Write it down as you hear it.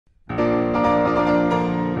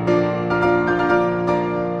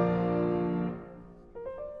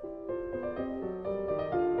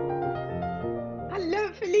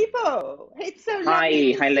Hi,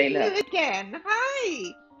 to hi, see Leila. you again.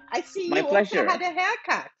 Hi. I see My you also had pleasure. a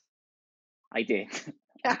haircut. I did.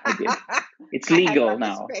 I did. It's I had legal one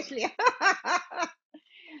now. especially.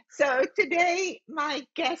 So today my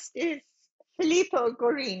guest is Filippo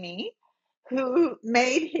Gorini, who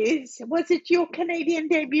made was it your Canadian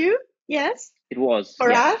debut? Yes, It was,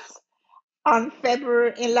 for yes. us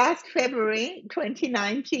in last February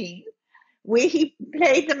 2019, where he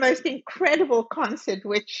played the most incredible concert,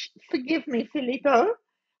 which, forgive me, Filippo,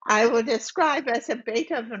 I will describe as a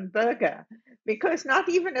Beethoven burger, because not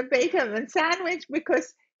even a Beethoven sandwich,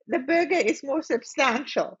 because the burger is more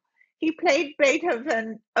substantial. He played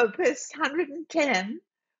Beethoven Opus 110,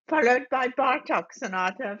 followed by Bartok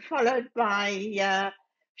Sonata, followed by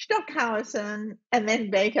Stockhausen, and then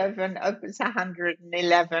Beethoven Opus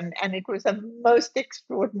 111, and it was a most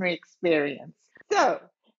extraordinary experience. So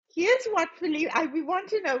here's what we want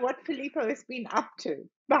to know what Filippo has been up to,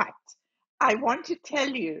 but I want to tell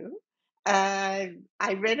you, I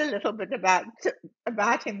read a little bit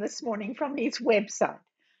about him this morning from his website.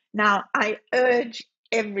 Now, I urge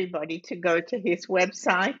everybody to go to his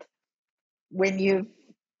website when you've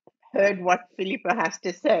heard what Filippo has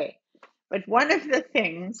to say. But one of the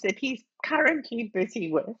things that he's currently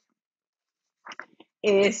busy with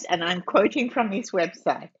is, and I'm quoting from his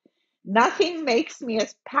website, nothing makes me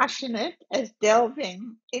as passionate as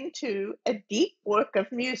delving into a deep work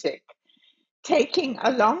of music, taking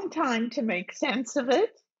a long time to make sense of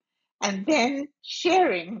it, and then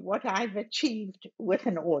sharing what I've achieved with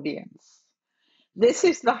an audience. This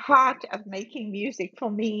is the heart of making music for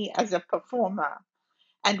me as a performer.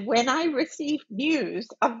 And when I received news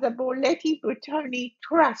of the Borletti Buttoni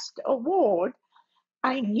Trust Award,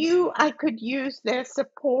 I knew I could use their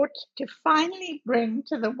support to finally bring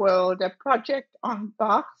to the world a project on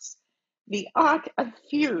Bach's The Art of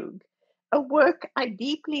Fugue, a work I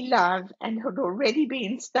deeply love and had already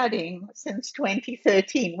been studying since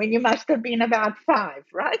 2013, when you must have been about 5,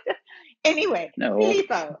 right? Anyway, No.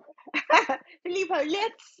 Filippo, Filippo,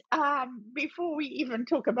 let's, before we even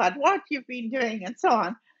talk about what you've been doing and so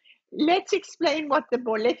on, let's explain what the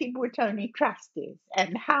Borletti Buttoni Trust is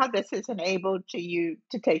and how this has enabled you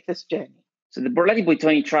to take this journey. So the Borletti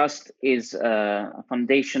Buttoni Trust is a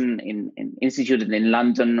foundation instituted in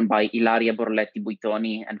London by Ilaria Borletti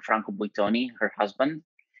Buitoni and Franco Buitoni, her husband.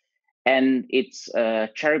 And it's a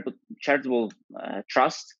charitable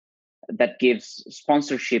trust that gives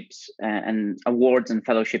sponsorships and awards and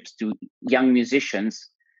fellowships to young musicians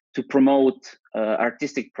to promote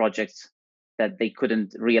artistic projects that they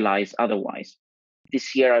couldn't realize otherwise.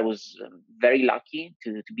 This year, I was very lucky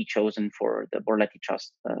to be chosen for the Borletti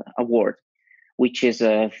Trust Award, which is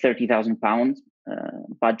a £30,000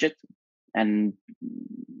 budget. And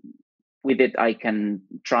with it, I can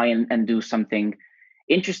try and do something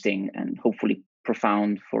interesting and hopefully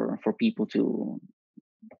profound for people to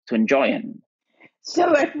enjoy. And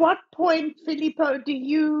so, at what point, Filippo, do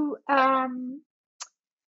you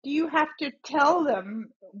have to tell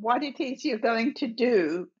them what it is you're going to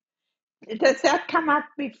do? Does that come up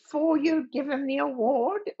before you give them the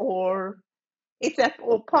award, or is that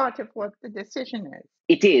all part of what the decision is?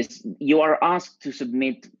 It is. You are asked to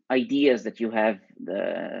submit ideas that you have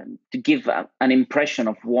to give an impression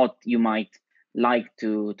of what you might like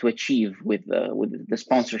to achieve with the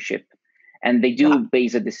sponsorship, and they do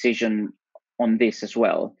base a decision on this as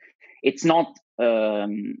well. It's not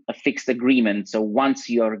a fixed agreement. So once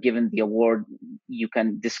you are given the award, you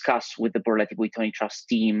can discuss with the Borletti Buitoni Trust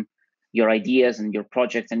team your ideas and your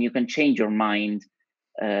projects, and you can change your mind.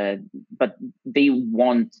 But they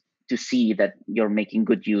want to see that you're making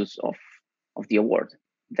good use of the award.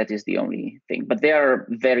 That is the only thing. But they are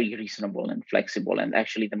very reasonable and flexible, and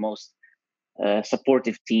actually the most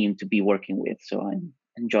supportive team to be working with. So I'm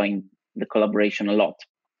enjoying the collaboration a lot.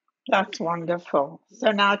 That's wonderful.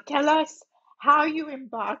 So now tell us how you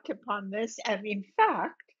embarked upon this, and in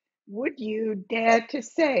fact, would you dare to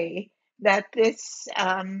say that this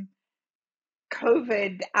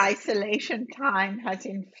COVID isolation time has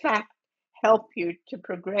in fact helped you to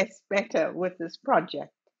progress better with this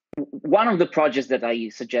project? One of the projects that I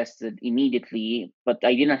suggested immediately, but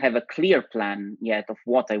I didn't have a clear plan yet of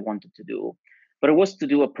what I wanted to do, but it was to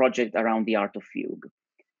do a project around the art of fugue.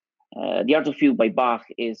 The Art of Fugue by Bach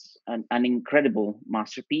is an incredible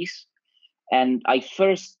masterpiece. And I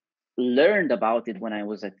first learned about it when I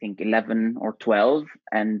was, I think, 11 or 12.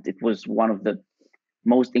 And it was one of the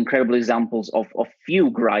most incredible examples of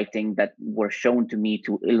fugue writing that were shown to me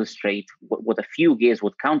to illustrate what a fugue is,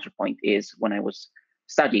 what counterpoint is, when I was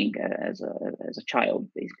studying as a child,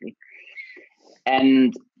 basically.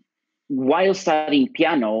 And while studying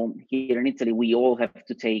piano here in Italy, we all have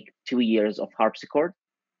to take 2 years of harpsichord.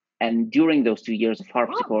 And during those 2 years of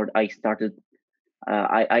harpsichord, I started,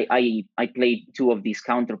 I played two of these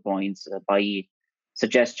counterpoints by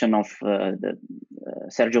suggestion of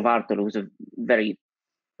Sergio Vartolo, who's a very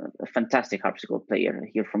fantastic harpsichord player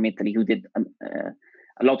here from Italy, who did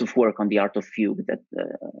a lot of work on the art of fugue that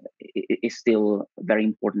is still very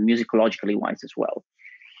important musicologically wise as well.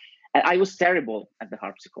 And I was terrible at the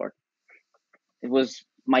harpsichord. It was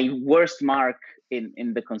my worst mark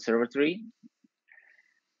in the conservatory,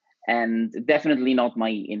 and definitely not my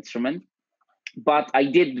instrument. But I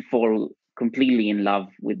did fall completely in love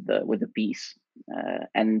with the piece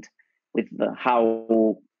and with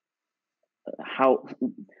how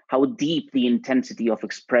deep the intensity of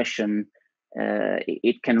expression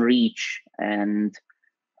it can reach, and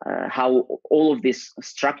how all of this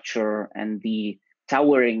structure and the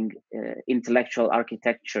towering intellectual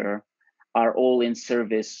architecture are all in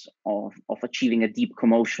service of achieving a deep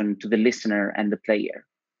commotion to the listener and the player.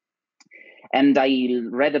 And I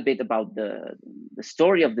read a bit about the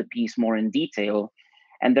story of the piece more in detail,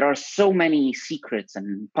 and there are so many secrets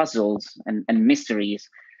and puzzles and mysteries,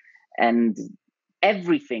 and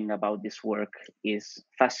everything about this work is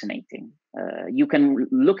fascinating. You can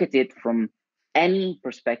look at it from any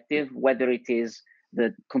perspective, whether it is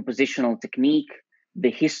the compositional technique,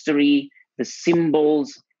 the history, the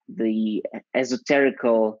symbols, the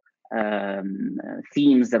esoterical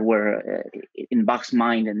themes that were in Bach's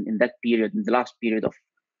mind and in that period, in the last period of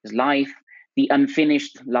his life, the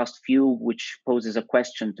unfinished last fugue, which poses a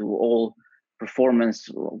question to all performance,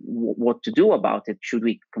 what to do about it. Should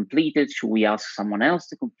we complete it? Should we ask someone else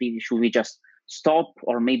to complete it? Should we just stop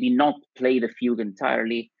or maybe not play the fugue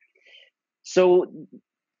entirely? So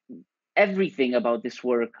everything about this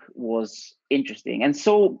work was interesting. And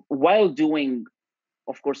so while doing,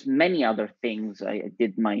 of course, many other things, I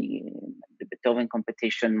did the Beethoven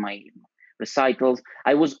competition, my recitals,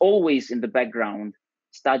 I was always in the background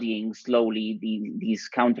studying slowly these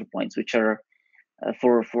counterpoints, which are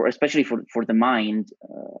for especially for the mind,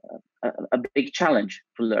 a big challenge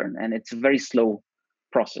to learn, and it's a very slow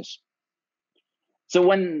process. So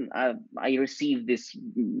when I received this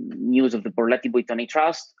news of the Borletti-Boitoni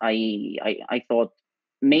Trust, I thought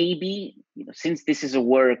maybe, since this is a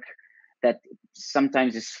work that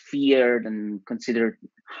sometimes is feared and considered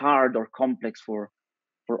hard or complex for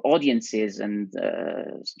audiences, and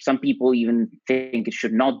some people even think it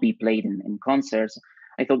should not be played in concerts,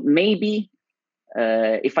 I thought maybe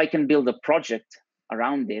if I can build a project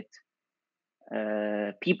around it,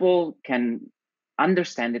 people can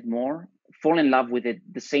understand it more, fall in love with it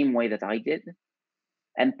the same way that I did,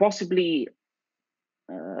 and possibly,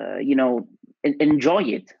 enjoy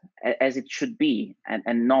it as it should be,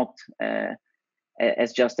 and not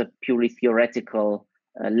as just a purely theoretical,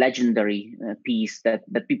 legendary piece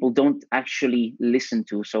that people don't actually listen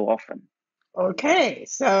to so often. Okay,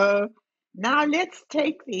 so now let's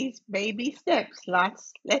take these baby steps.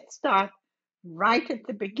 Let's start right at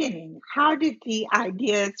the beginning. How did the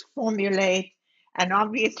ideas formulate? And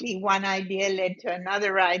obviously, one idea led to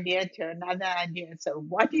another idea to another idea. So,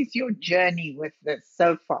 what is your journey with this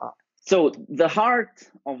so far? So, the heart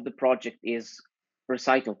of the project is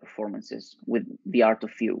recital performances with the art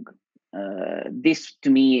of fugue. This, to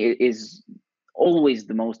me, is always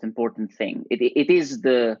the most important thing. It is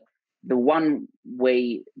the one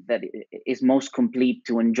way that is most complete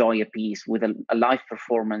to enjoy a piece with a live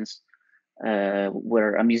performance,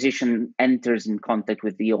 where a musician enters in contact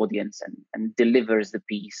with the audience and delivers the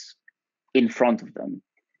piece in front of them.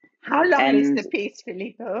 How long is the piece,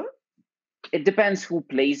 Filippo? It depends who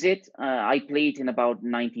plays it. I play it in about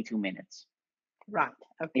 92 minutes. Right.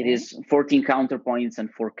 Okay. It is 14 counterpoints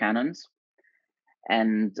and 4 canons.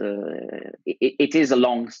 And it is a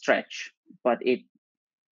long stretch, but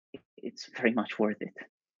it's very much worth it.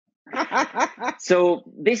 So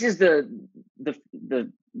this is the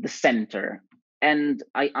center, and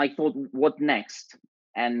I thought, what next?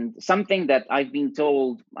 And something that I've been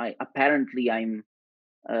told I'm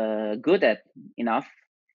good at enough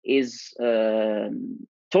is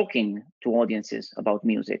talking to audiences about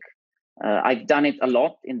music. I've done it a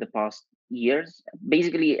lot in the past years.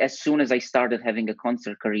 Basically, as soon as I started having a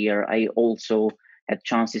concert career, I also had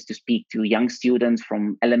chances to speak to young students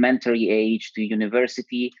from elementary age to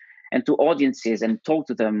university, and to audiences, and talk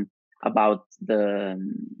to them about the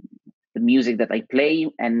music that I play.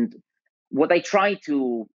 And what I try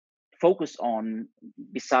to focus on,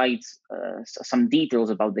 besides some details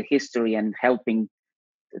about the history and helping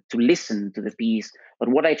to listen to the piece, but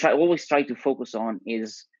what I always try to focus on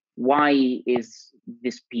is, why is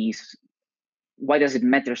this piece why does it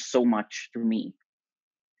matter so much to me?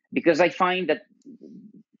 Because I find that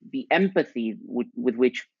the empathy with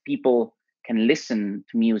which people can listen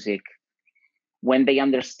to music, when they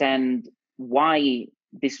understand why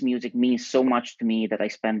this music means so much to me, that I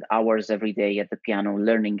spend hours every day at the piano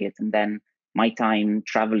learning it, and then my time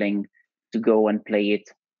traveling to go and play it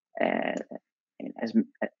as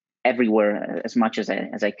everywhere as much as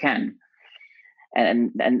I can.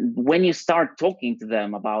 And when you start talking to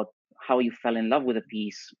them about how you fell in love with a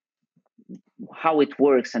piece, how it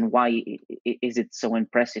works, and why is it so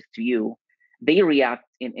impressive to you, they react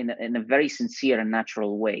in a very sincere and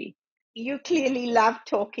natural way. You clearly love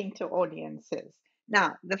talking to audiences.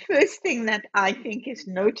 Now, the first thing that I think is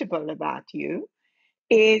notable about you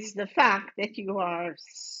is the fact that you are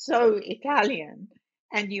so Italian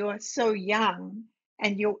and you are so young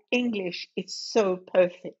and your English is so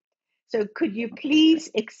perfect. So could you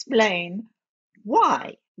please explain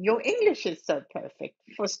why your English is so perfect,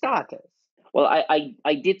 for starters? Well,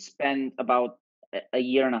 I did spend about a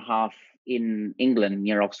year and a half in England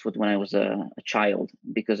near Oxford when I was a child,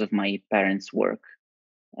 because of my parents' work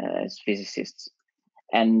as physicists.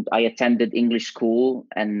 And I attended English school,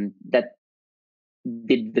 and that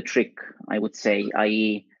did the trick, I would say.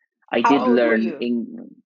 I How did old were learn you?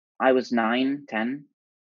 I was 9, 10.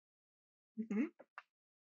 Mhm.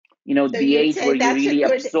 You know, So the you'd age say where you that's a really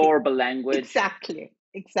good, absorb a language. exactly,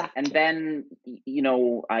 And exactly. then, you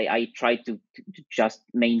know, I try to just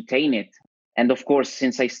maintain it. And of course,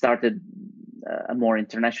 since I started a more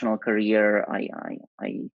international career,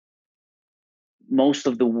 I most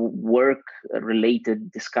of the work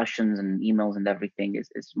related discussions and emails and everything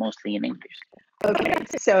is mostly in English. Okay,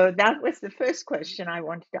 so that was the first question I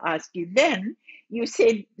wanted to ask you. Then you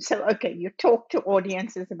said, so okay, you talk to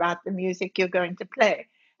audiences about the music you're going to play.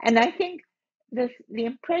 And I think the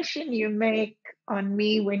impression you make on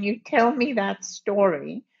me when you tell me that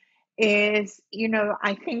story is, you know,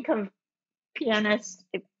 I think of pianists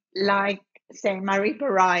like, say, Marie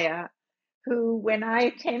Pariah, who, when I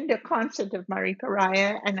attend a concert of Marie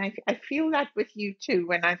Pariah, and I feel that with you too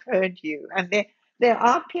when I've heard you, and there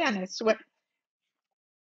are pianists where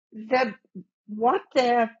the what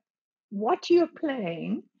they're what you're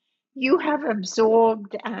playing, you have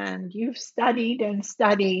absorbed and you've studied and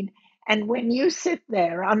studied, and when you sit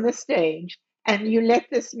there on the stage and you let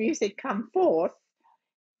this music come forth,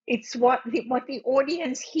 it's what the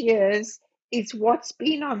audience hears is what's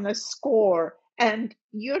been on the score, and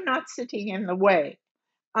you're not sitting in the way.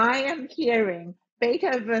 I am hearing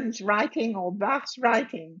Beethoven's writing or Bach's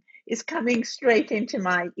writing is coming straight into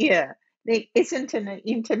my ear. There isn't an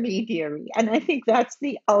intermediary. And I think that's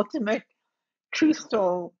the ultimate,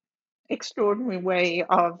 truthful, extraordinary way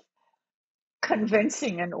of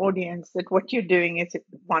convincing an audience that what you're doing is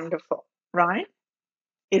wonderful, right?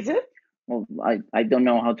 Is it? Well, I don't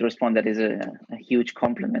know how to respond. That is a huge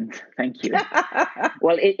compliment. Thank you.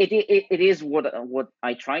 Well, it is what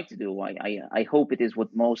I try to do. I hope it is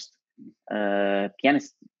what most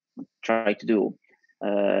pianists try to do.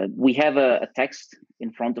 We have a text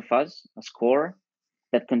in front of us, a score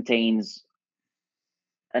that contains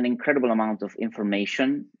an incredible amount of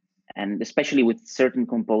information, and especially with certain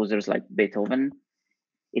composers like Beethoven,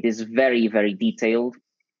 it is very, very detailed.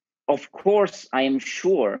 Of course, I am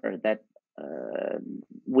sure that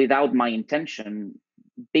without my intention,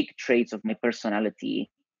 big traits of my personality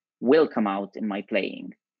will come out in my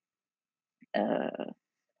playing.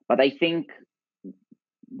 But I think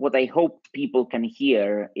what I hope people can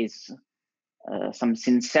hear is some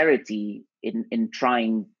sincerity in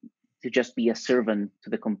trying to just be a servant to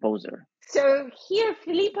the composer. So here,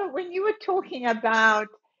 Filippo, when you were talking about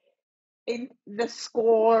in the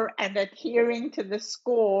score and adhering to the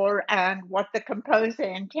score and what the composer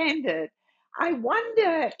intended, I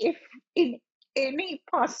wonder if in any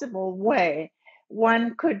possible way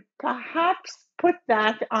one could perhaps put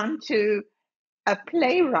that onto a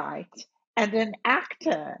playwright and an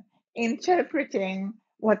actor interpreting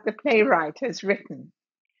what the playwright has written.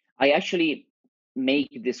 I actually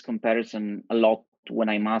make this comparison a lot when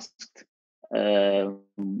I'm asked,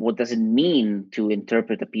 what does it mean to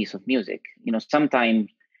interpret a piece of music? You know,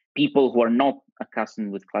 sometimes people who are not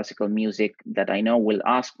accustomed with classical music that I know will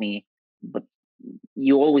ask me, but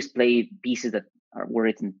you always play pieces that were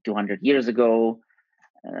written 200 years ago.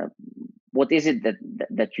 Uh, what is it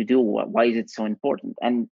that you do? Why is it so important?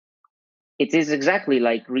 And it is exactly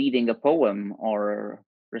like reading a poem or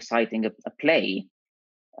reciting a play.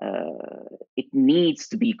 It needs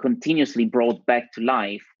to be continuously brought back to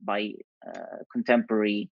life by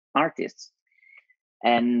contemporary artists.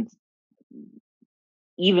 And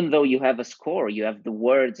even though you have a score, you have the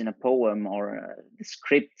words in a poem or the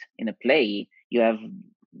script in a play, you have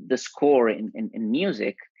the score in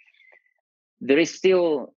music, there is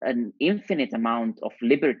still an infinite amount of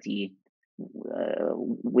liberty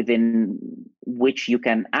within which you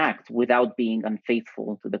can act without being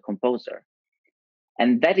unfaithful to the composer.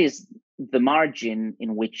 And that is the margin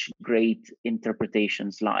in which great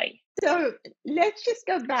interpretations lie. So let's just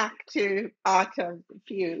go back to Art of the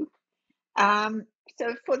Fugue.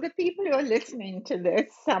 So for the people who are listening to this,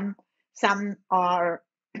 some are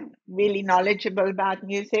really knowledgeable about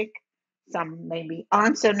music, some maybe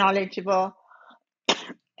aren't so knowledgeable.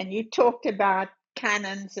 And you talked about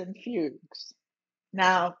canons and fugues.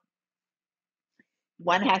 Now,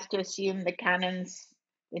 one has to assume the canons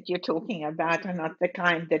that you're talking about are not the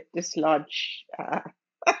kind that dislodge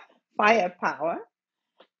firepower.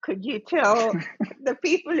 Could you tell the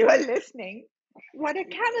people who are listening what a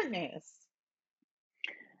canon is?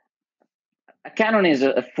 A canon is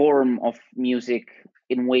a form of music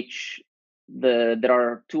in which there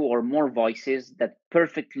are two or more voices that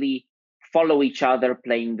perfectly follow each other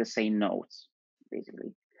playing the same notes,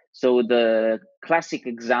 basically. So the classic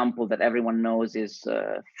example that everyone knows is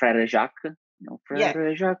Frère Jacques,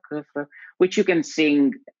 Frère Jacques, which you can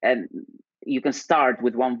sing, and you can start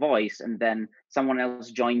with one voice and then someone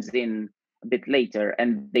else joins in a bit later,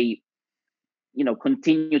 and they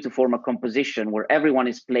continue to form a composition where everyone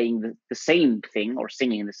is playing the same thing or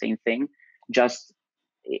singing the same thing, just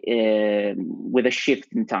with a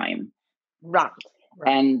shift in time. Right.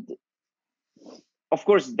 And of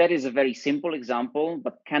course, that is a very simple example,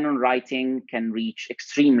 but canon writing can reach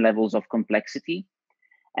extreme levels of complexity.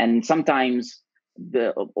 And sometimes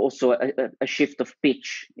also a shift of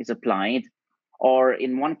pitch is applied. Or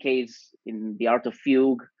in one case, in the Art of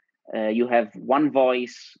Fugue, you have one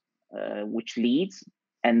voice which leads,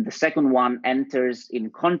 and the second one enters in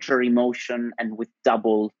contrary motion and with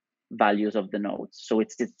double values of the notes. So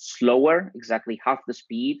it's slower, exactly half the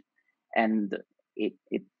speed, and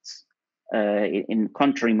it's in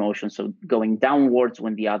contrary motion, so going downwards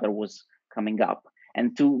when the other was coming up.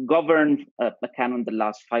 And to govern a canon that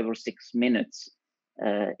lasts 5 or 6 minutes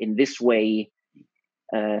in this way,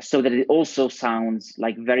 so that it also sounds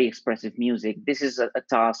like very expressive music, this is a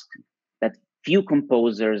task that few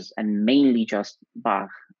composers, and mainly just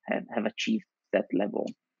Bach, have achieved that level.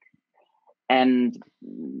 And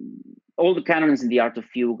all the canons in the Art of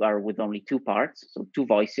Fugue are with only 2 parts, so 2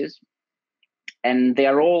 voices, and they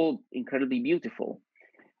are all incredibly beautiful.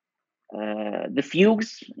 The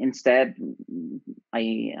fugues, instead,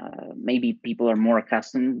 maybe people are more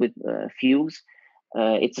accustomed with fugues.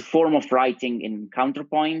 It's a form of writing in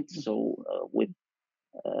counterpoint, so with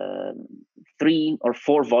 3 or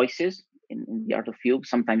 4 voices in the Art of Fugue.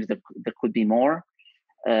 Sometimes there could be more,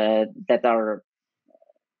 that are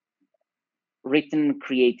written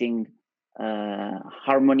creating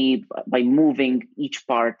harmony by moving each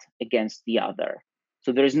part against the other.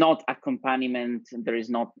 So there is not accompaniment, there is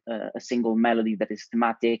not a single melody that is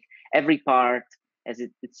thematic. Every part has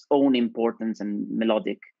its own importance and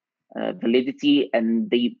melodic validity, and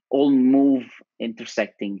they all move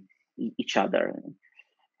intersecting each other.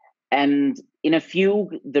 And in a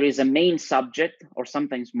fugue, there is a main subject, or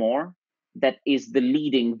sometimes more, that is the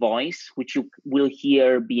leading voice, which you will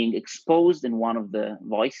hear being exposed in one of the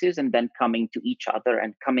voices and then coming to each other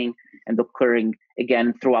and coming and occurring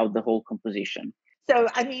again throughout the whole composition. So,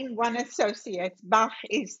 I mean, one associates Bach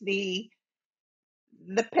is the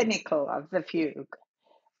pinnacle of the fugue.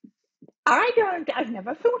 I've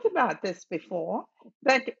never thought about this before,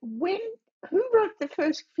 but who wrote the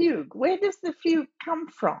first fugue? Where does the fugue come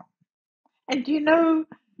from? And do you know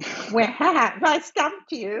where have I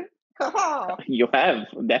stumped you? Oh. You have,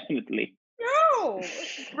 definitely. No,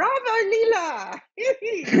 bravo, Lila.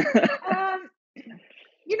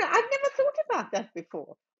 I've never thought about that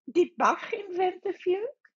before. Did Bach invent the fugue?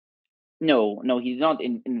 No, he did not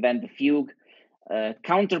invent the fugue.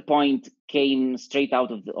 Counterpoint came straight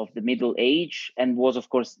out of the Middle Age and was, of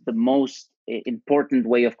course, the most important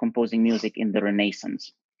way of composing music in the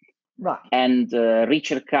Renaissance. Right. And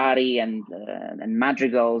ricercari and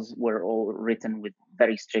madrigals were all written with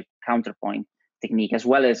very strict counterpoint technique, as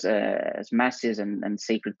well as masses and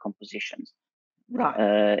sacred compositions.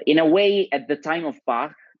 Right. In a way, at the time of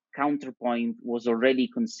Bach, counterpoint was already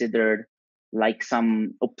considered like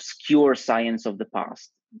some obscure science of the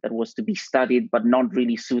past that was to be studied, but not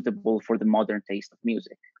really suitable for the modern taste of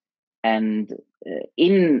music. And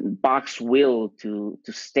in Bach's will to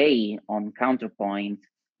stay on counterpoint,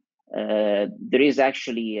 there is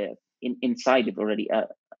actually inside it already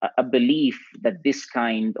a belief that this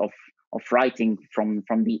kind of writing from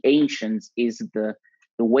the ancients is the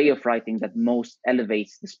way of writing that most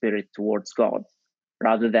elevates the spirit towards God.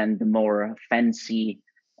 rather than the more fancy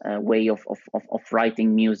way of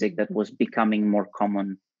writing music that was becoming more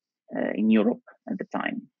common in Europe at the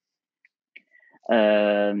time.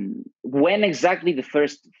 When exactly the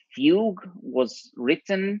first fugue was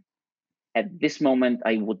written, at this moment,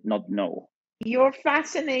 I would not know. Your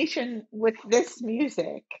fascination with this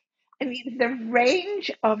music, I mean, the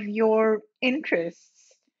range of your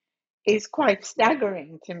interests is quite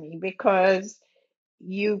staggering to me, because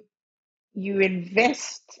you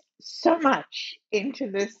invest so much into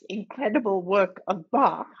this incredible work of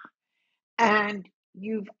Bach, and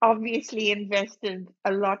you've obviously invested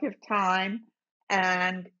a lot of time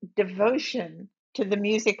and devotion to the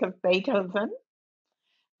music of Beethoven,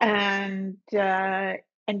 and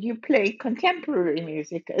you play contemporary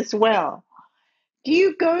music as well. Do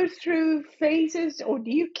you go through phases, or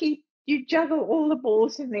do you juggle all the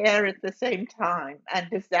balls in the air at the same time? And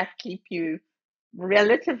does that keep you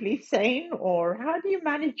relatively sane, or how do you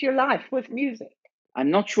manage your life with music?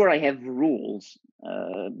 I'm not sure I have rules.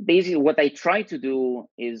 Basically, what I try to do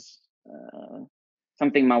is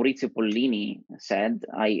something Maurizio Pollini said.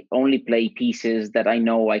 I only play pieces that I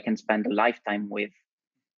know I can spend a lifetime with,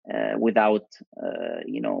 without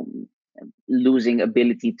losing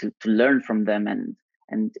ability to learn from them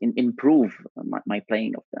and improve my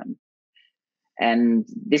playing of them. And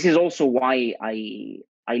this is also why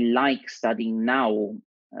I like studying now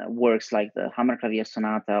works like the Hammerklavier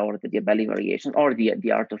Sonata or the Diabelli Variation or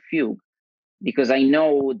the Art of Fugue, because I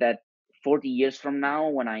know that 40 years from now,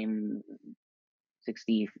 when I'm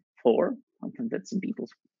 64, I think that's the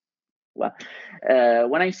Beatles. Well,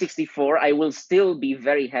 when I'm 64, I will still be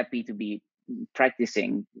very happy to be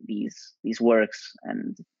practicing these works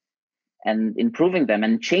and improving them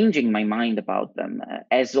and changing my mind about them,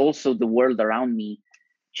 as also the world around me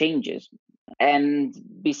changes. And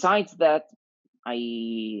besides that,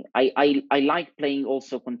 I like playing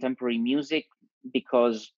also contemporary music,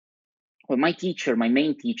 because my teacher, my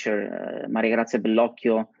main teacher, Maria Grazia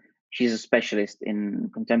Bellocchio, she's a specialist in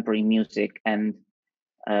contemporary music, and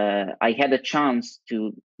I had a chance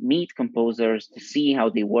to meet composers, to see how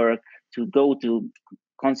they work, to go to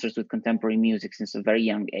concerts with contemporary music since a very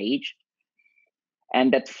young age.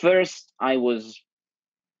 And at first, I was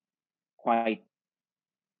quite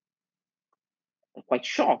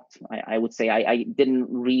shocked. I would say I didn't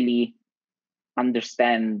really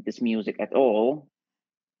understand this music at all.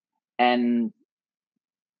 And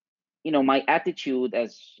my attitude,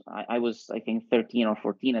 as I was, I think, 13 or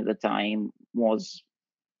 14 at the time, was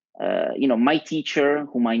my teacher,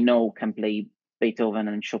 whom I know can play Beethoven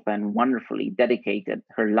and Chopin wonderfully, dedicated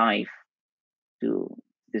her life to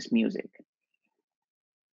this music.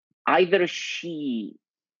 Either she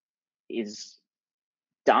is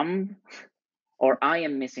dumb or I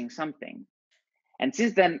am missing something. And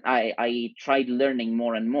since then, I tried learning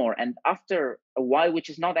more and more. And after a while, which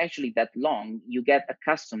is not actually that long, you get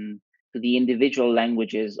accustomed to the individual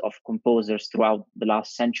languages of composers throughout the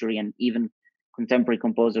last century, and even contemporary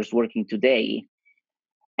composers working today.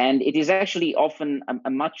 And it is actually often a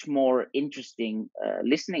much more interesting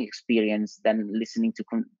listening experience than listening to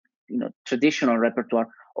traditional repertoire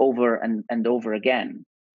over and over again.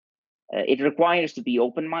 It requires to be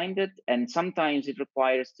open-minded, and sometimes it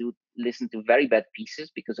requires to listen to very bad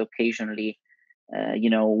pieces, because occasionally,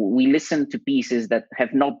 we listen to pieces that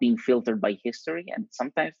have not been filtered by history, and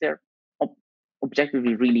sometimes they're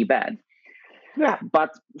objectively really bad. Yeah.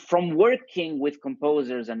 But from working with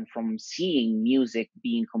composers and from seeing music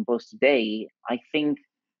being composed today, I think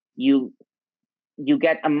you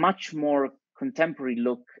get a much more contemporary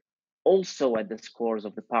look also at the scores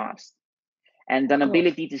of the past, and an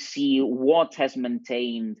ability to see what has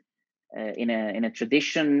maintained in a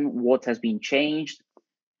tradition, what has been changed,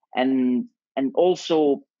 and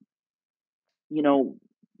also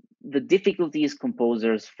the difficulties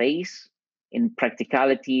composers face in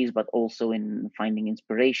practicalities, but also in finding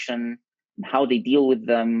inspiration and how they deal with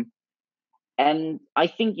them. And I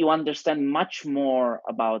think you understand much more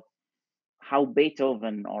about how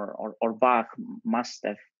Beethoven or Bach must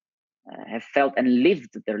have felt and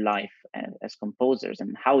lived their life as composers,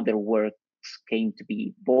 and how their works came to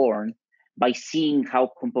be born, by seeing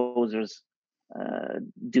how composers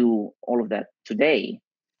do all of that today.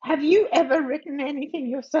 Have you ever written anything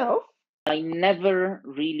yourself? I never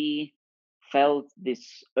really felt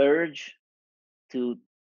this urge to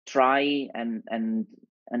try and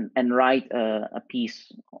write a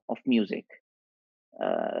piece of music.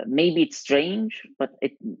 Maybe it's strange, but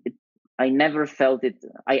I never felt it.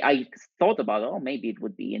 I thought about, oh, maybe it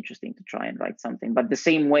would be interesting to try and write something, but the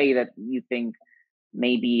same way that you think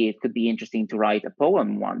maybe it could be interesting to write a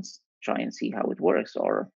poem once, try and see how it works,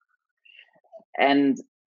 or And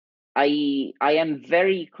I am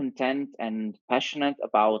very content and passionate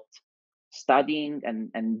about studying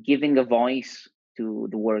and giving a voice to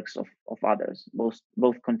the works of others,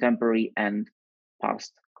 both contemporary and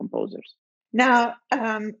past composers. Now,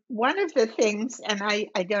 one of the things, and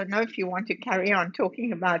I don't know if you want to carry on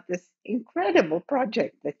talking about this incredible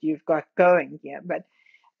project that you've got going here, but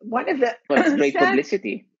one of the Well, it's great sad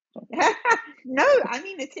publicity. no, I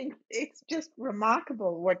mean it's just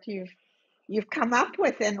remarkable what you've come up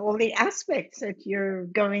with and all the aspects that you're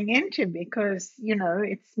going into, because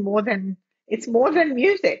it's more than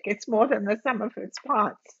music, it's more than the sum of its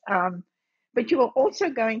parts. But you are also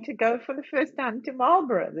going to go for the first time to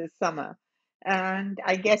Marlborough this summer, and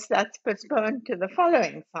I guess that's postponed to the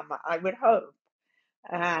following summer, I would hope.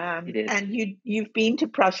 It is. And you've been to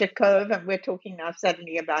Prussia Cove, and we're talking now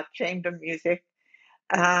suddenly about chamber music.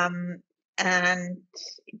 Um, and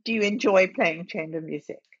do you enjoy playing chamber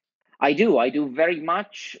music? I do very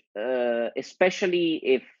much, especially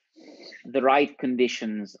if the right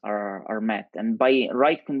conditions are met. And by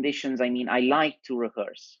right conditions, I mean I like to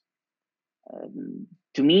rehearse.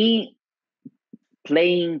 To me,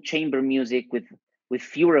 playing chamber music with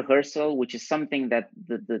few rehearsal, which is something that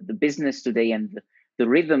the business today and the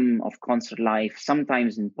rhythm of concert life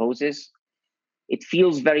sometimes imposes, it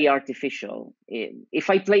feels very artificial. If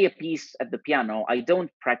I play a piece at the piano, I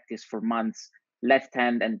don't practice for months left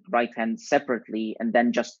hand and right hand separately and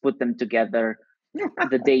then just put them together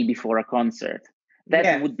the day before a concert. That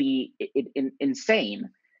Yes. would be insane.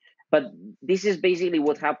 But this is basically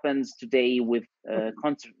what happens today with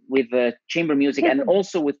chamber music and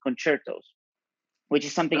also with concertos, which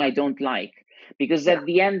is something I don't like, because Yeah. at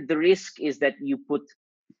the end the risk is that you put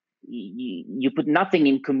nothing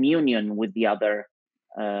in communion with the other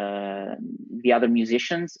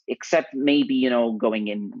musicians, except maybe going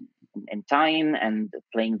in time and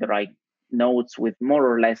playing the right notes with more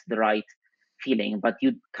or less the right feeling, but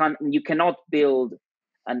you cannot build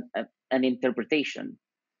an interpretation.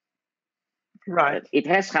 Right. It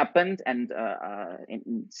has happened, and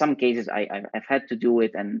in some cases I've had to do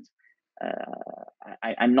it, and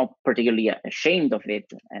I'm not particularly ashamed of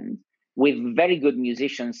it. And with very good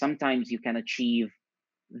musicians, sometimes you can achieve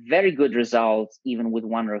very good results even with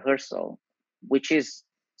one rehearsal, which is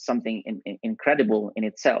something incredible in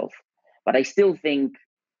itself. But I still think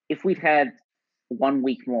if we'd had 1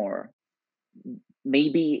 week more,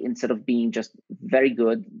 maybe instead of being just very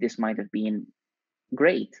good, this might have been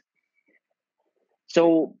great.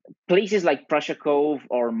 So places like Prussia Cove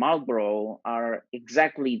or Marlborough are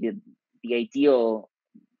exactly the ideal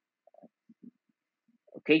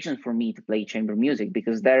occasion for me to play chamber music,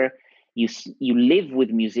 because there you live with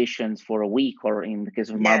musicians for a week, or in the case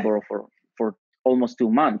of Marlborough for almost 2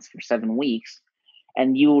 months, for 7 weeks,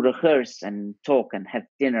 and you rehearse and talk and have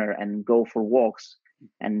dinner and go for walks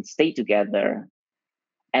and stay together,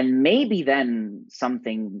 and maybe then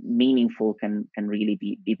something meaningful can really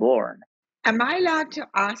be born. Am I allowed to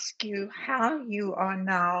ask you how you are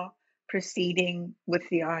now proceeding with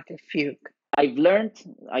the art of fugue?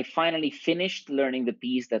 I finally finished learning the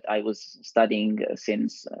piece that I was studying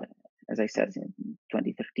since, as I said, in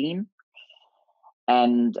 2013.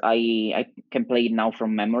 And I can play it now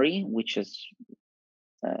from memory, which has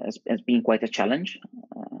been quite a challenge,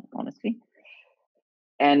 honestly.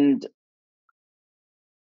 And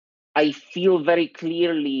I feel very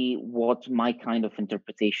clearly what my kind of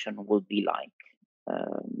interpretation will be like.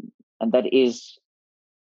 And that is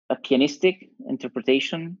a pianistic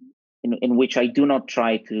interpretation in which I do not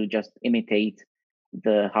try to just imitate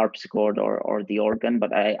the harpsichord or the organ,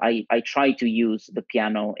 but I try to use the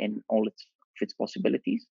piano in all its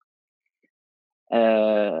possibilities.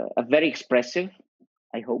 A very expressive,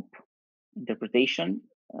 I hope, interpretation,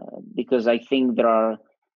 because I think there are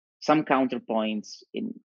some counterpoints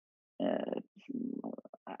in.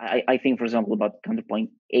 I think, for example, about counterpoint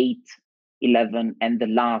 8, 11, and the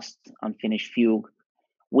last unfinished fugue,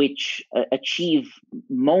 which achieve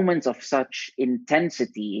moments of such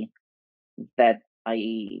intensity that I'm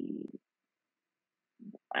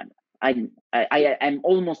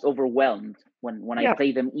almost overwhelmed when I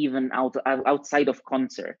play them, even outside of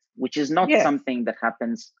concert, which is not something that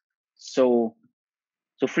happens so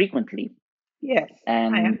frequently. Yes, I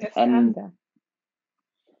And understand that.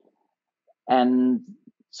 And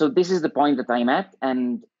so this is the point that I'm at,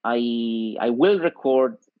 and I will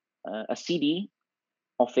record a CD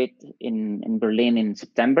of it in Berlin in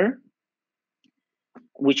September,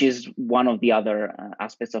 which is one of the other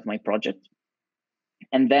aspects of my project.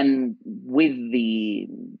 And then with the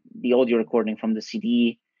audio recording from the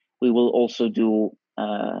CD, we will also do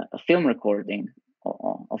a film recording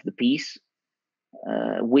of the piece,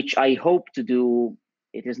 which I hope to do.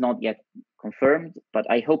 It is not yet confirmed, but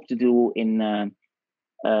I hope to do in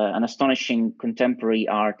an astonishing contemporary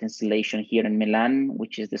art installation here in Milan,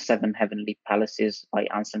 which is the Seven Heavenly Palaces by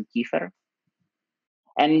Anselm Kiefer.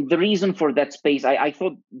 And the reason for that space, I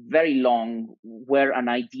thought very long where an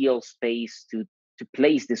ideal space to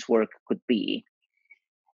place this work could be.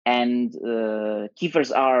 And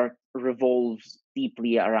Kiefer's art revolves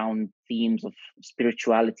deeply around themes of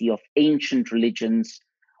spirituality, of ancient religions,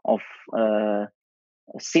 of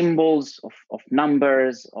symbols, of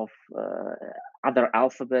numbers, of other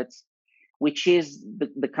alphabets, which is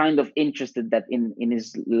the kind of interest that in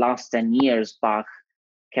his last 10 years, Bach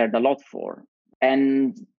cared a lot for.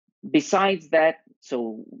 And besides that,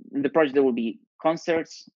 so in the project, there will be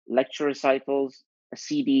concerts, lecture recitals, a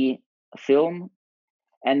CD, a film.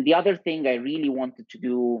 And the other thing I really wanted to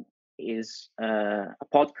do is a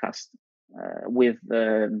podcast with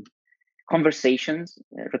conversations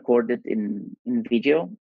recorded in video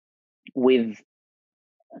with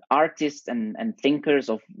artists and thinkers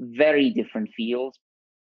of very different fields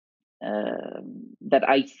that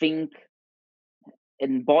I think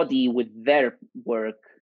embody with their work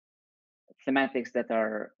thematics that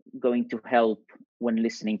are going to help when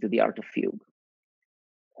listening to the Art of Fugue.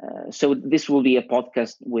 So this will be a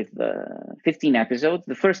podcast with 15 episodes.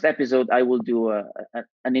 The first episode, I will do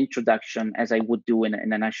an introduction, as I would do in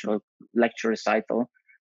a national lecture recital,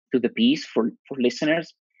 to the piece for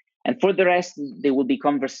listeners. And for the rest, there will be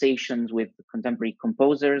conversations with contemporary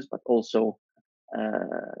composers, but also a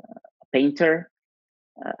painter,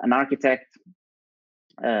 an architect,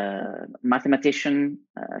 mathematician,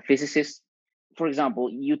 physicist. For example,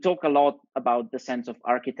 you talk a lot about the sense of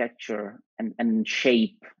architecture and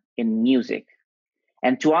shape in music.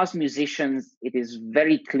 And to us musicians, it is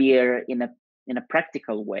very clear in a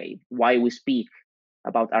practical way why we speak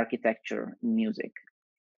about architecture in music.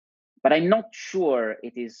 But I'm not sure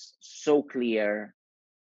it is so clear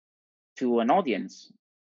to an audience.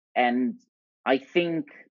 And I think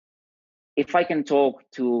if I can talk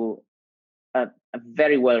to a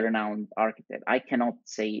very well-renowned architect, I cannot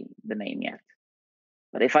say the name yet,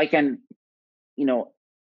 but if I can,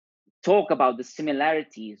 talk about the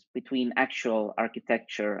similarities between actual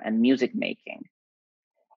architecture and music making,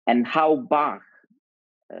 and how Bach,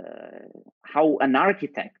 how an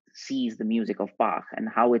architect sees the music of Bach and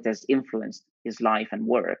how it has influenced his life and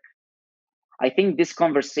work, I think this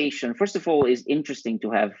conversation, first of all, is interesting to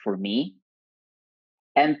have for me,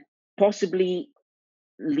 and possibly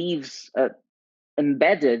leaves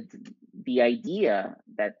embedded the idea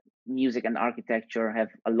that music and architecture have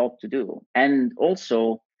a lot to do. And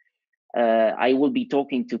also, I will be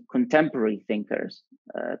talking to contemporary thinkers,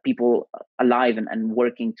 people alive and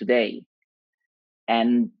working today,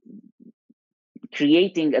 and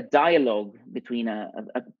creating a dialogue between a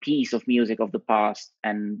piece of music of the past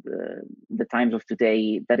and the times of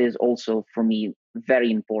today. That is also, for me,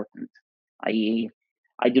 very important. I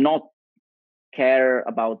do not care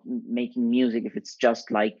about making music if it's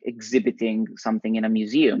just like exhibiting something in a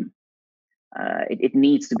museum. It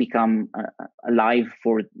needs to become alive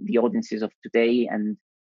for the audiences of today and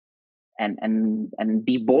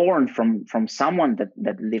be born from someone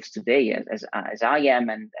that lives today, as I am,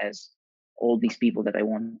 and as all these people that I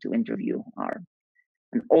want to interview are.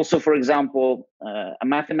 And also, for example, a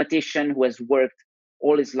mathematician who has worked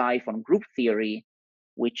all his life on group theory,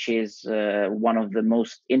 which is one of the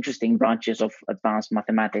most interesting branches of advanced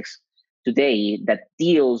mathematics today, that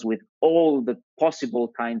deals with all the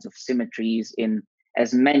possible kinds of symmetries in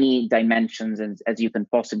as many dimensions as you can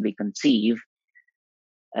possibly conceive.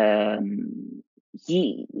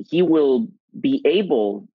 He will be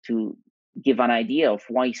able to give an idea of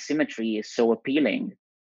why symmetry is so appealing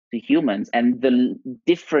to humans and the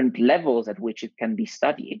different levels at which it can be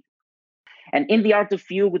studied. And in the Art of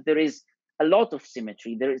Fugue, there is a lot of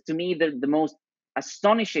symmetry. There is, to me, the most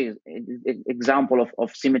astonishing example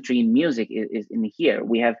of symmetry in music is in here.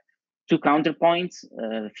 We have two counterpoints,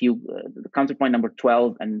 the counterpoint number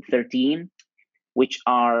 12 and 13, which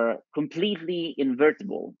are completely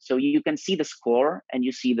invertible. So you can see the score and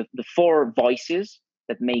you see the four voices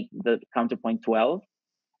that make the counterpoint 12.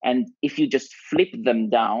 And if you just flip them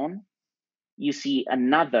down, you see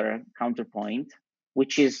another counterpoint,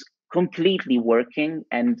 which is completely working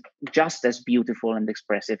and just as beautiful and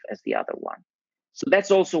expressive as the other one. So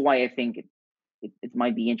that's also why I think it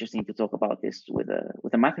might be interesting to talk about this with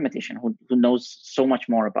a mathematician who knows so much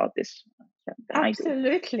more about this than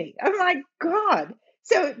Absolutely. I do. Oh my God.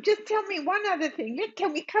 So just tell me one other thing.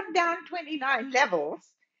 Can we come down 29 levels?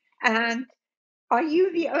 And are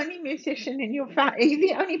you the only musician in your family? Are you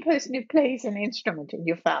the only person who plays an instrument in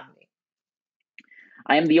your family?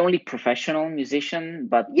 I am the only professional musician,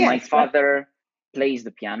 but my Yes, but father plays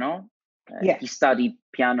the piano. He yes. studied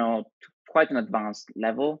piano to quite an advanced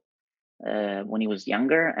level when he was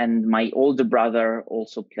younger, and my older brother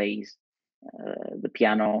also plays the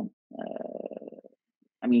piano.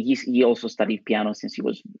 I mean, he also studied piano since he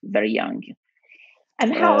was very young.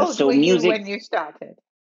 And how old So were you music, when you started?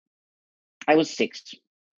 I was 6,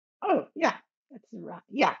 Oh, yeah, that's right.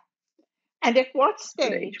 Yeah. And at what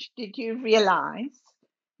good age. stage did you realize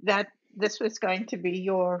that this was going to be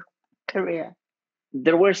your career?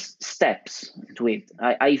 There were steps to it.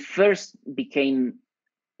 I first became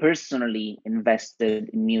personally invested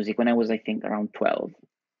in music when I was, I think, around 12.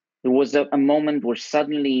 There was a moment where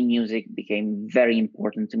suddenly music became very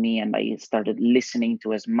important to me, and I started listening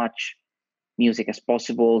to as much music as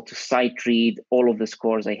possible, to sight read all of the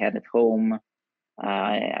scores I had at home.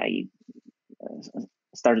 I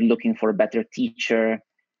started looking for a better teacher,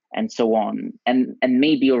 and so on, and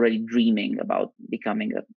maybe already dreaming about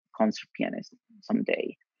becoming a concert pianist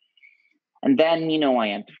someday. And then,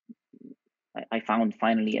 I found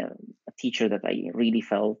finally a teacher that I really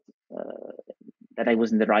felt that I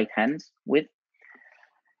was in the right hands with,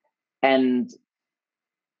 and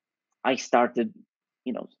I started,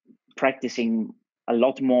 practicing a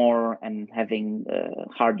lot more and having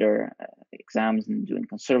harder exams and doing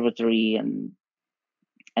conservatory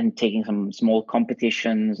and taking some small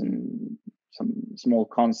competitions and some small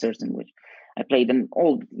concerts in which I played, and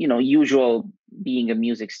all, usual being a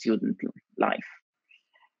music student life.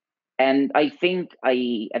 And I think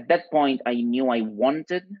at that point, I knew I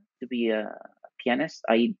wanted to be a pianist.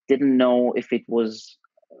 I didn't know if it was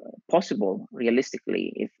possible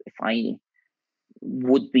realistically, if I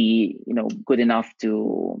would be, good enough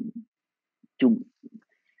to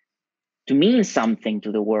to mean something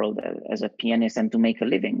to the world as a pianist and to make a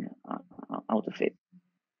living out of it.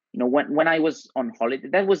 When I was on holiday,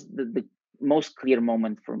 that was the most clear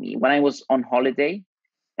moment for me. When I was on holiday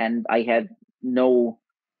and I had no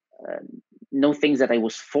no things that I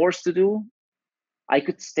was forced to do, I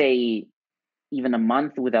could stay even a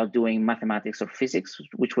month without doing mathematics or physics,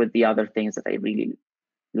 which were the other things that I really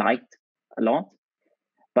liked a lot.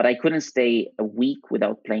 But I couldn't stay a week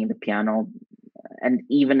without playing the piano. And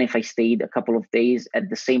even if I stayed a couple of days, at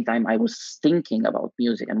the same time, I was thinking about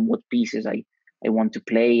music and what pieces I want to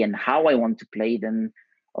play and how I want to play them.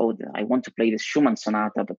 Oh, I want to play this Schumann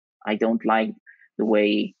sonata, but I don't like the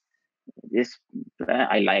way this.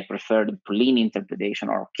 I prefer the Pollini interpretation,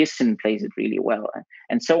 or Kissin plays it really well,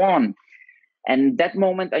 and so on. And that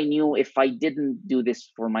moment, I knew if I didn't do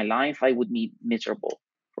this for my life, I would be miserable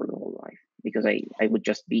for the whole life, because I would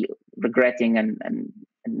just be regretting and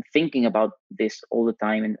thinking about this all the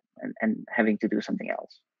time, and having to do something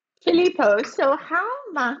else. Filippo, so how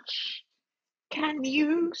much can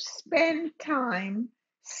you spend time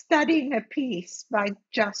studying a piece by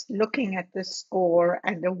just looking at the score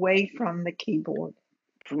and away from the keyboard?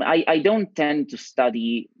 I don't tend to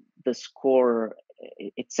study the score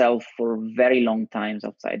itself for very long times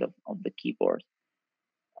outside of the keyboard.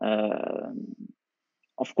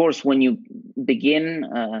 Of course, when you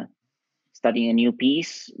begin studying a new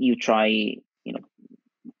piece, you try,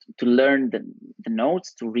 to learn the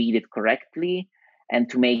notes, to read it correctly, and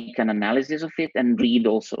to make an analysis of it, and read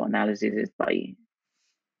also analyses by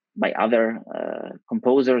other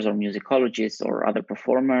composers or musicologists or other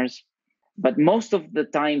performers. But most of the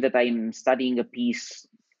time that I'm studying a piece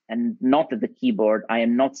and not at the keyboard, I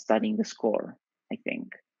am not studying the score, I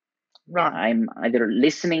think. Right. I'm either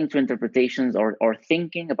listening to interpretations or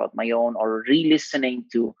thinking about my own, or re-listening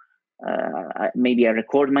to maybe I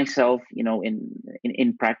record myself,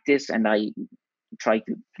 in practice, and I try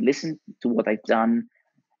to listen to what I've done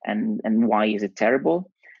and why is it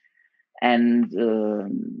terrible, and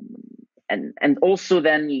also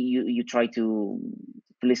then you try to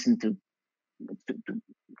listen to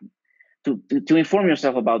to inform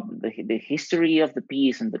yourself about the history of the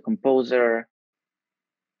piece and the composer.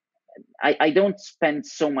 I don't spend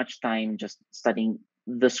so much time just studying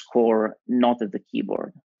the score, not at the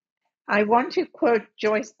keyboard. I want to quote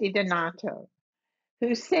Joyce DiDonato,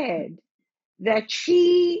 who said that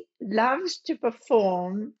she loves to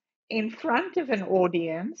perform in front of an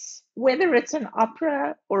audience, whether it's an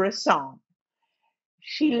opera or a song.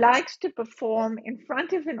 She likes to perform in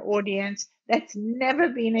front of an audience that's never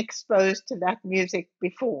been exposed to that music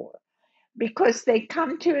before, because they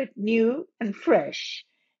come to it new and fresh.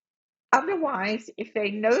 Otherwise, if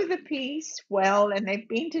they know the piece well and they've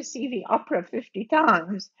been to see the opera 50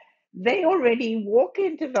 times, they already walk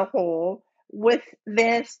into the hall with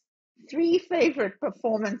their three favorite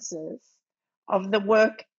performances of the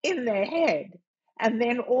work in their head. and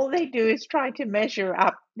then all they do is try to measure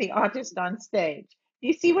up the artist on stage. Do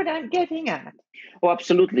you see what I'm getting at? Oh,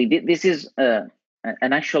 absolutely. This is an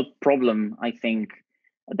actual problem, I think,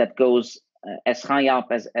 that goes as high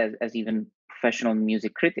up as even professional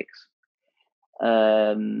music critics.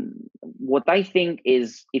 What I think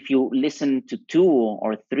is, if you listen to 2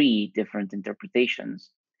 or 3 different interpretations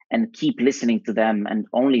and keep listening to them and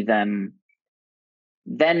only them,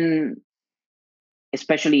 then,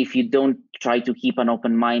 especially if you don't try to keep an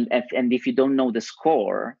open mind, and if you don't know the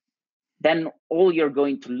score, then all you're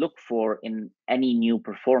going to look for in any new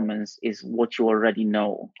performance is what you already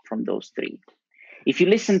know from those 3. If you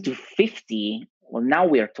listen to 50, well, now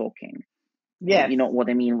we are talking. Yes. You know what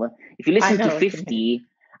I mean? Well, if you listen to 50,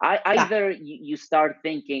 either you start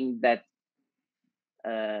thinking that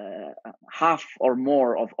half or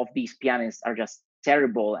more of these pianists are just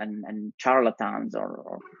terrible and charlatans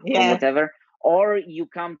or whatever, or you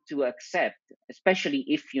come to accept, especially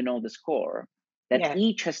if you know the score, that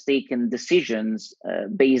each has taken decisions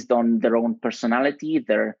based on their own personality,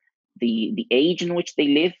 the age in which they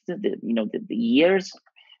lived, the years,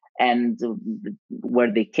 and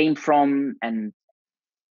where they came from, and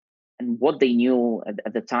what they knew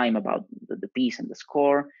at the time about the piece and the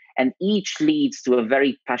score, and each leads to a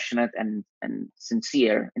very passionate and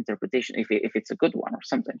sincere interpretation, if it's a good one, or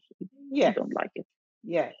sometimes you don't like it.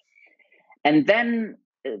 And then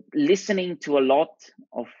listening to a lot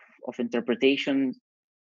of interpretation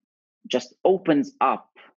just opens up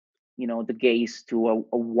the gaze to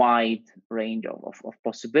a wide range of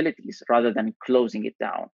possibilities, rather than closing it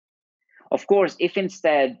down. Of course, if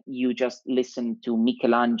instead you just listen to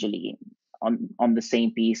Michelangelo on the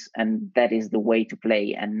same piece, and that is the way to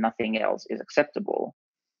play and nothing else is acceptable,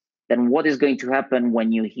 then what is going to happen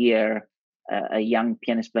when you hear a young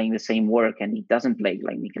pianist playing the same work and he doesn't play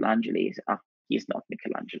like Michelangelo? He's not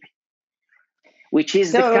Michelangelo. Which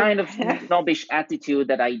is the kind of snobbish attitude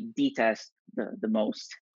that I detest the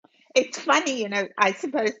most. It's funny, I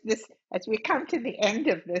suppose this, as we come to the end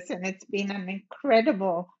of this, and it's been an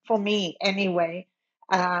incredible, for me anyway,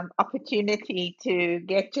 opportunity to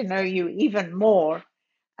get to know you even more.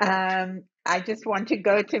 I just want to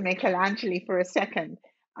go to Michelangelo for a second.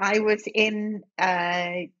 I was in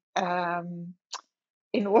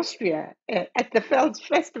Austria at the Fels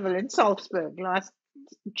Festival in Salzburg last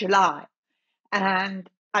July, and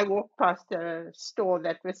I walked past a store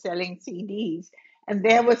that was selling CDs, and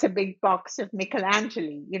there was a big box of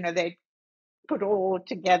Michelangelo. They put all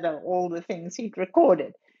together all the things he'd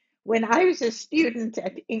recorded. When I was a student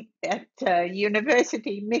at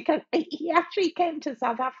university, he actually came to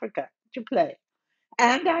South Africa to play,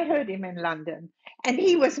 and I heard him in London, and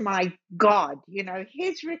he was my god.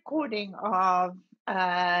 His recording of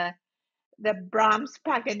the Brahms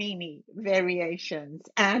Paganini variations,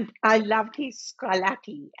 and I loved his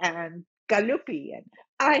Scarlatti and Galuppi,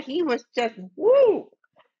 and he was just woo.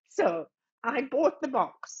 So I bought the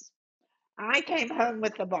box. I came home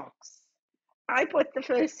with the box. I put the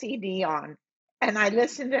first CD on, and I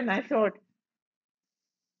listened, and I thought,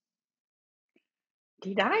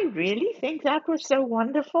 did I really think that was so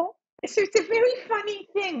wonderful? So it's a very funny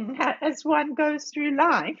thing as one goes through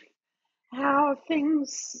life, how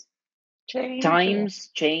things change. Times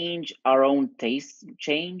change, our own tastes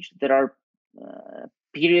change. There are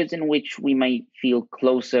periods in which we might feel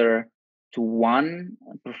closer to one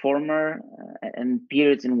performer, and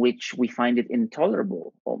periods in which we find it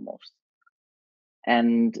intolerable almost.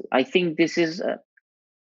 And I think this is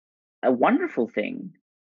a wonderful thing.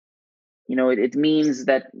 It means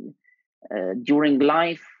that during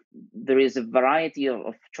life, there is a variety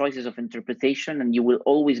of choices of interpretation, and you will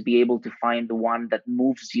always be able to find the one that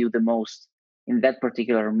moves you the most in that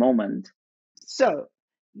particular moment. So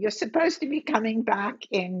you're supposed to be coming back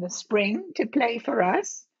in the spring to play for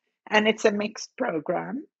us, and it's a mixed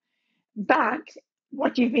program. But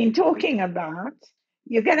what you've been talking about,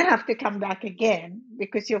 you're going to have to come back again,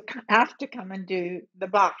 because you'll have to come and do the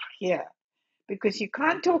Bach here, because you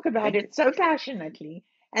can't talk about it so passionately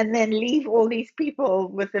and then leave all these people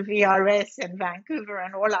with the VRS and Vancouver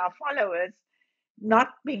and all our followers not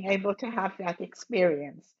being able to have that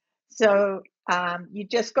experience. So you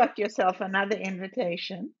just got yourself another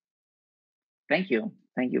invitation. Thank you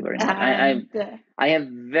very much. I have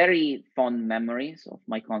very fond memories of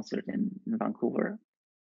my concert in Vancouver,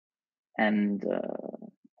 and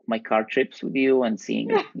my car trips with you, and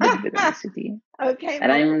seeing a little bit of the city. Okay. And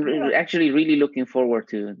I'm actually really looking forward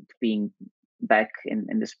to being back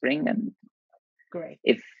in the spring. And great.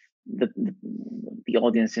 If the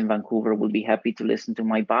audience in Vancouver will be happy to listen to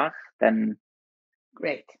my Bach, then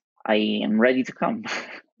great. I am ready to come.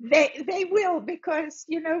 They will, because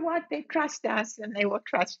you know what? They trust us and they will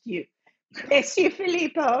trust you. Bless you,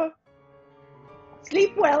 Filippo.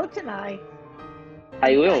 Sleep well tonight.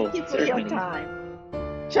 I And will, thank you for your certainly. time.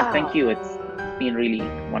 Well, thank Ciao. you. It's been really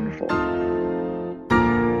wonderful.